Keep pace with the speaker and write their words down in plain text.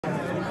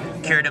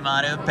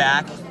Keira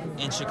back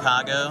in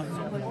Chicago,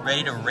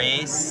 ready to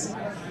race.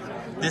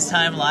 This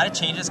time, a lot of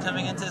changes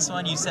coming into this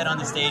one. You said on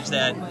the stage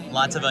that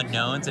lots of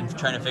unknowns and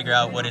trying to figure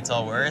out what it's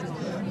all worth.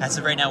 As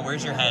of right now,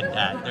 where's your head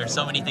at? There's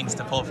so many things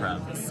to pull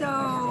from.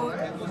 So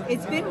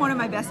it's been one of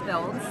my best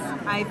builds.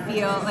 I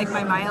feel like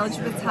my mileage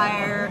was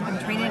higher, I'm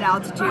training at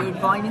altitude,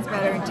 volume is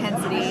better,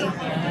 intensity.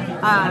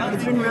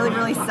 It's been really,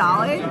 really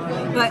solid,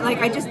 but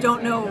like I just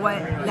don't know what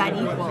that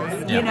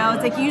equals. Yeah. You know,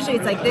 it's like usually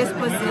it's like this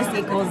plus this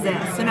equals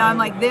this. So now I'm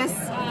like this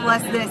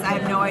plus this, I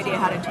have no idea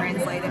how to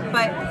translate it.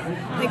 But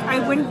like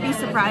I wouldn't be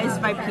surprised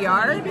if I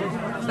PR'd,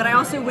 but I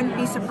also wouldn't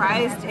be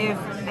surprised if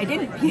I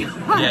didn't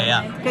PR.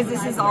 Yeah. Because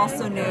this is all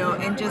so new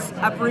and just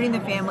uprooting the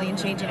family and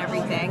changing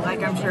everything.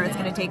 Like I'm sure it's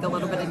going to take a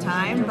little bit of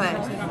time, but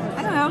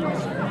I don't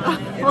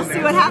know. We'll see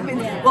what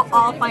happens. We'll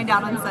all find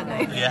out on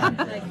Sunday. Yeah.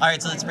 All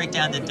right, so let's break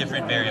down the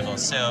different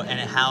variables. So, and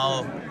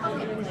how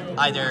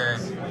either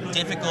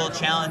difficult,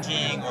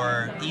 challenging,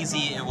 or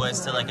easy it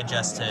was to like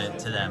adjust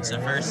to them. So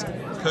first,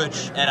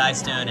 Coach Ed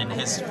Eyestone and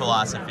his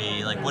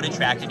philosophy, like what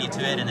attracted you to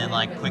it, and then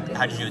like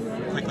how did you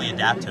quickly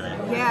adapt to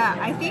it? Yeah,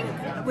 I think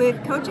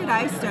with Coach Ed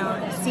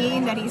Eyestone,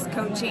 seeing that he's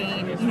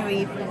coaching, you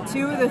know,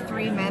 2 of the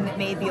 3 men that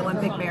made the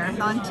Olympic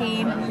marathon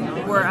team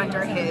were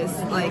under his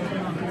like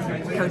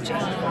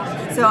coaching.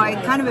 So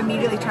I kind of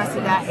immediately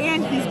trusted that,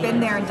 and he's been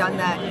there and done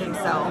that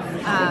himself.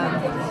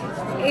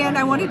 And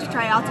I wanted to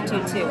try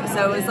altitude too,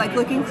 so it was like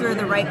looking for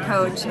the right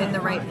coach in the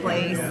right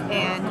place,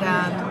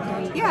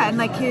 and yeah, and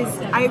like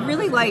I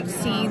really liked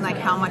seeing like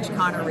how much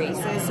Connor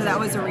races, so that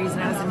was the reason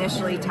I was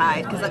initially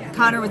tied, because like,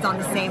 Connor was on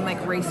the same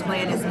like race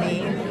plan as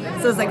me,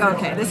 so I was like,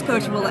 okay, this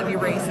coach will let me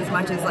race as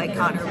much as like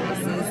Connor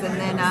races, and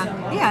then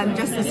yeah, and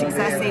just the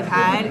success they've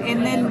had,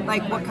 and then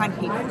like what kind of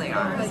people they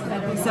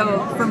are.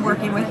 So from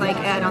working with like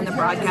Ed on the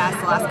broadcast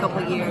the last couple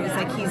of years,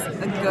 like he's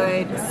a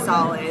good,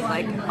 solid,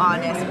 like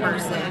honest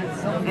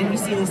person, and you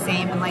see the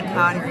same in like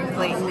Connor and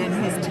Clayton and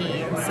his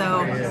team.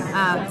 So,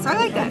 so I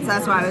like that. So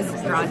that's why I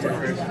was drawn to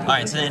them. All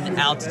right. So then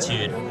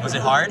altitude, was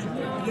it hard?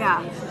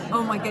 Yeah.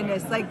 Oh my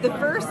goodness. Like the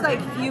first like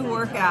few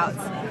workouts,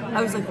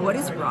 I was like, what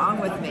is wrong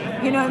with me?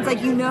 You know, it's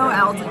like, you know,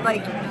 altitude,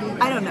 like,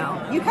 I don't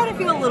know. You kind of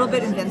feel a little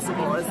bit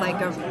invincible as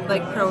like a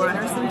pro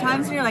runner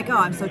sometimes, and you're like, oh,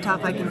 I'm so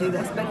tough, I can do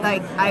this. But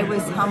like, I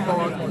was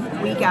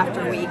humbled week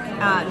after week.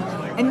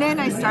 And then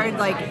I started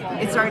like,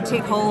 it started to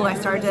take hold. I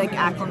started to like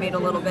acclimate a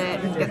little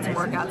bit and get some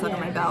workouts under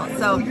my belt.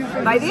 So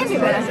by the end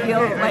of it, I feel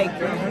like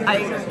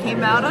I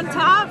came out on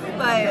top,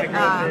 but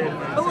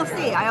we'll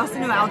see. I also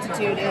know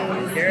altitude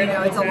is, you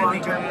know, it's a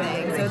long-term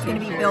thing. So it's going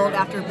to be build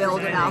after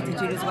build, and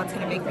altitude is what's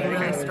going to make me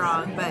really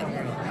strong. But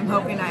I'm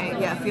hoping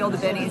I feel the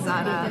bennies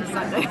on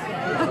Sunday.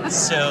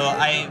 So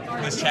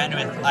I was chatting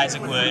with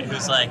Isaac Wood,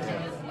 who's like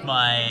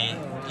my,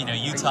 you know,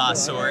 Utah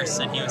source,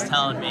 and he was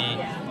telling me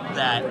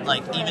that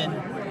like even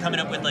coming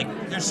up with like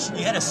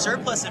you had a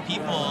surplus of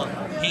people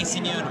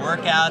pacing you in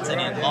workouts and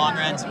in long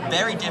runs,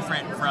 very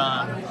different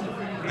from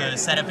the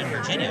setup in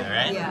Virginia,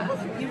 right?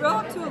 Yeah. You roll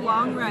up to a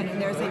long run and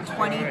there's like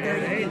 20,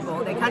 30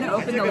 people. They kind of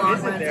open the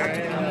long runs up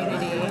to the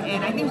community,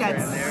 and I think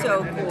that's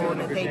so cool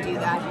that they do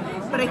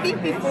that. But I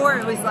think before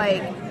it was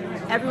like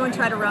everyone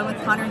tried to run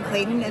with Connor and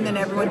Clayton, and then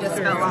everyone just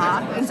fell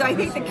off. And so I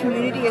think the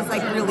community is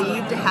like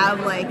relieved to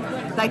have like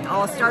the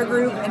all-star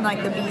group and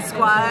like the B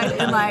squad,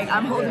 and like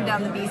I'm holding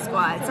down the B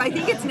squad. So I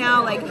think it's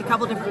now like a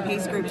couple different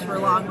pace groups for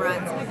long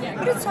runs.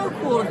 But it's so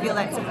cool to feel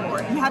that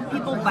support and have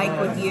people bike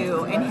with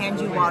you and hand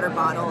you water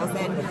bottles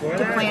and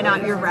to plan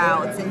out your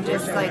routes and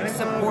just like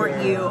support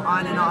you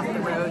on and off the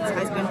roads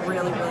has been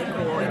really, really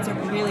cool. It's a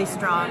really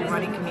strong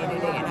running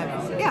community, and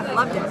I've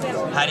loved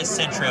it. How does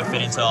Centro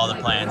fit into all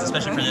the plans,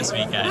 especially for this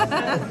weekend?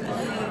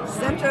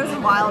 Centro's a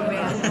wild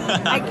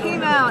man. I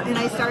came out and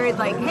I started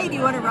like, hey, do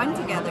you want to run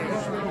together?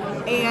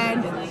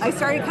 And I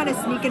started kind of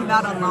sneaking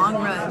about on long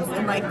runs,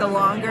 and like the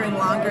longer and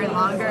longer and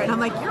longer, and I'm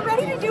like, you're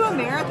ready to do a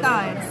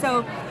marathon.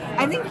 So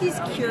I think he's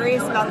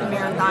curious about the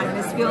marathon.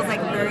 This feels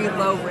like very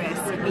low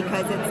risk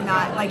because it's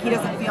not like he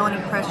doesn't feel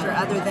any pressure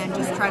other than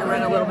just try to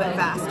run a little bit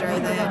faster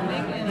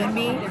than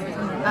me.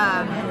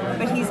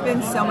 But he's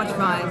been so much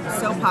fun,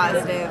 so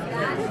positive.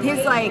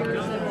 His like,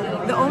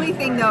 the only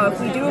thing though, if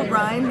we do a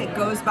run that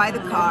goes by the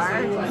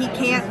car, he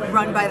can't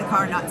run by the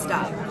car and not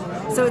stop.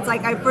 So it's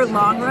like for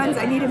long runs,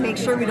 I need to make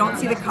sure we don't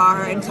see the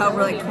car until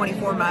we're like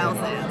 24 miles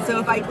in. So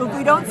if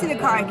we don't see the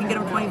car, I can get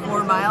him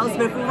 24 miles.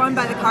 But if we run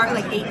by the car at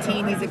like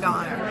 18, he's a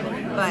goner.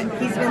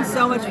 But he's been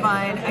so much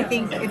fun. I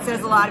think it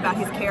says a lot about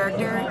his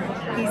character.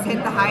 He's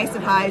hit the highest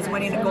of highs,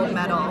 winning a gold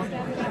medal.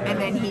 And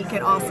then he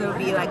can also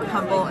be like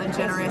humble and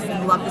generous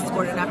and love the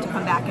sport enough to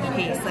come back and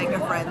pace like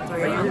a friend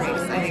through your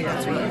race. I think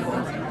that's really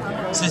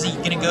cool. So is he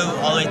gonna go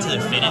all the way to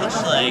the finish?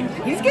 Like,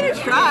 he's gonna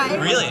try.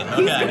 Really?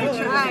 Okay. He's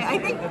gonna try. I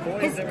think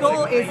his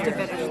goal is to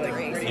finish the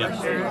race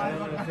for sure.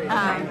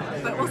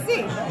 But we'll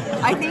see.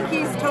 I think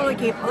he's totally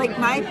capable. Like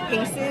my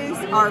paces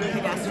are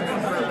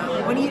pedestrian for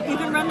him. When you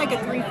can run like a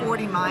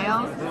 340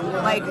 mile,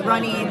 like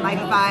running like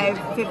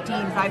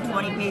 5:15,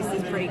 5:20 pace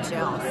is pretty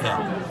chill. So.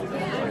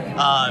 Yeah.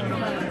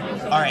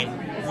 All right.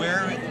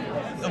 We're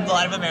a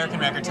lot of American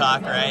record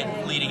talk,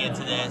 right? Leading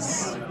into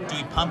this. do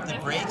we pump the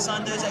brakes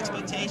on those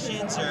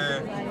expectations,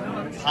 or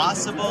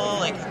possible?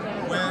 Like,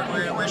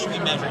 where should we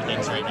measure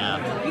things right now?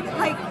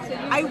 Like,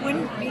 I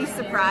wouldn't be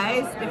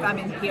surprised if I'm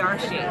in PR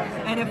shape,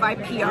 and if I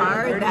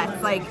PR,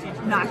 that's like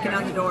knocking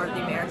on the door of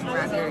the American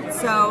record.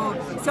 So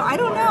I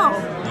don't know.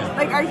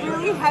 Like, I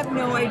really have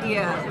no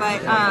idea.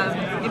 But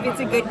if it's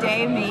a good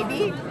day,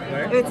 maybe.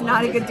 If it's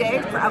not a good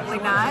day, probably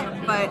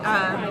not. But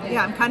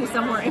yeah, I'm kind of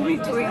somewhere in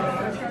between.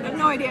 I have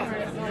no idea.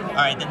 All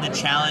right, then the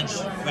challenge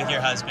with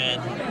your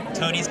husband.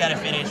 Tony's got to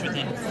finish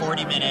within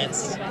 40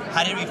 minutes.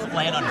 How did we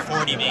land on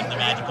 40 being the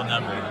magical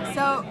number?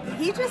 So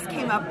he just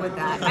came up with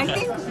that. I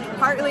think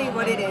partly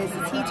what it is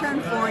he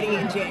turned 40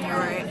 in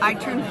January. I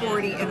turned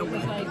 40 in a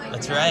week.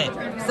 That's right.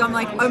 So I'm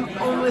like, I'm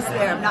almost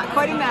there. I'm not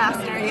quite a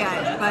master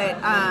yet, but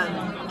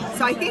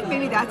so I think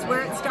maybe that's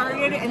where it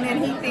started. And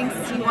then he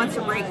thinks he wants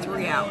to break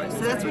 3 hours.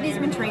 So that's what he's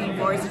been training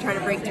for, is to try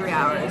to break 3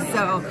 hours.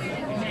 So,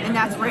 and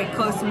that's right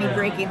close to me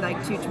breaking like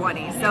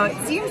 2:20. So it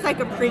seems like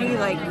a pretty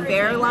like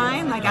fair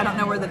line. Like, I don't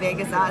know where the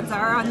Vegas odds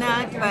are on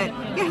that, but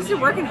yeah, he's been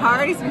working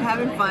hard. He's been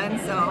having fun.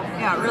 So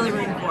yeah, really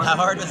rooting for him. How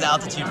hard was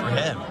altitude for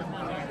him?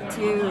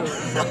 Dude,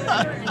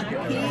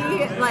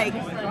 he, like,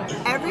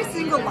 every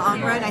single long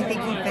run, I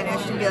think he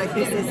finished and be like,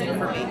 this isn't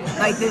for me.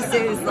 Like, this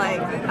is,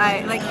 like,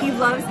 he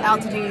loves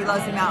altitude, he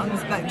loves the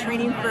mountains, but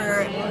training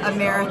for a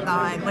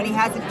marathon, when he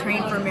hasn't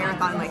trained for a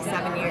marathon in, like,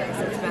 7 years,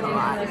 it's been a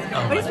lot.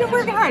 But he's been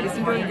working hard, he's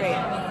been doing great.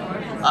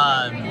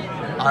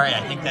 All right,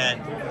 I think that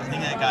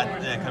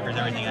covers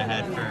everything I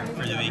had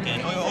for the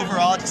weekend.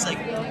 Overall, just like,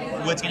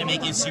 what's going to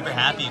make you super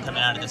happy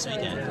coming out of this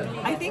weekend?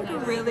 I think a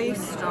really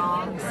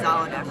strong,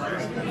 solid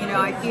effort. You know,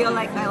 I feel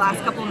like my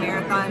last couple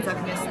marathons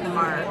I've missed the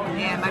mark,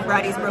 and my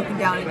body's broken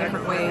down in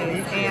different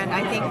ways. And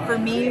I think for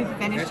me,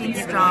 finishing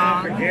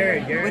strong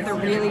with a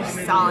really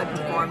solid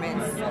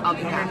performance, I'll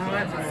be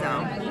happy. So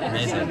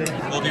amazing.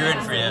 We'll be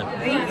rooting for you.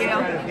 Thank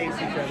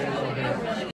you.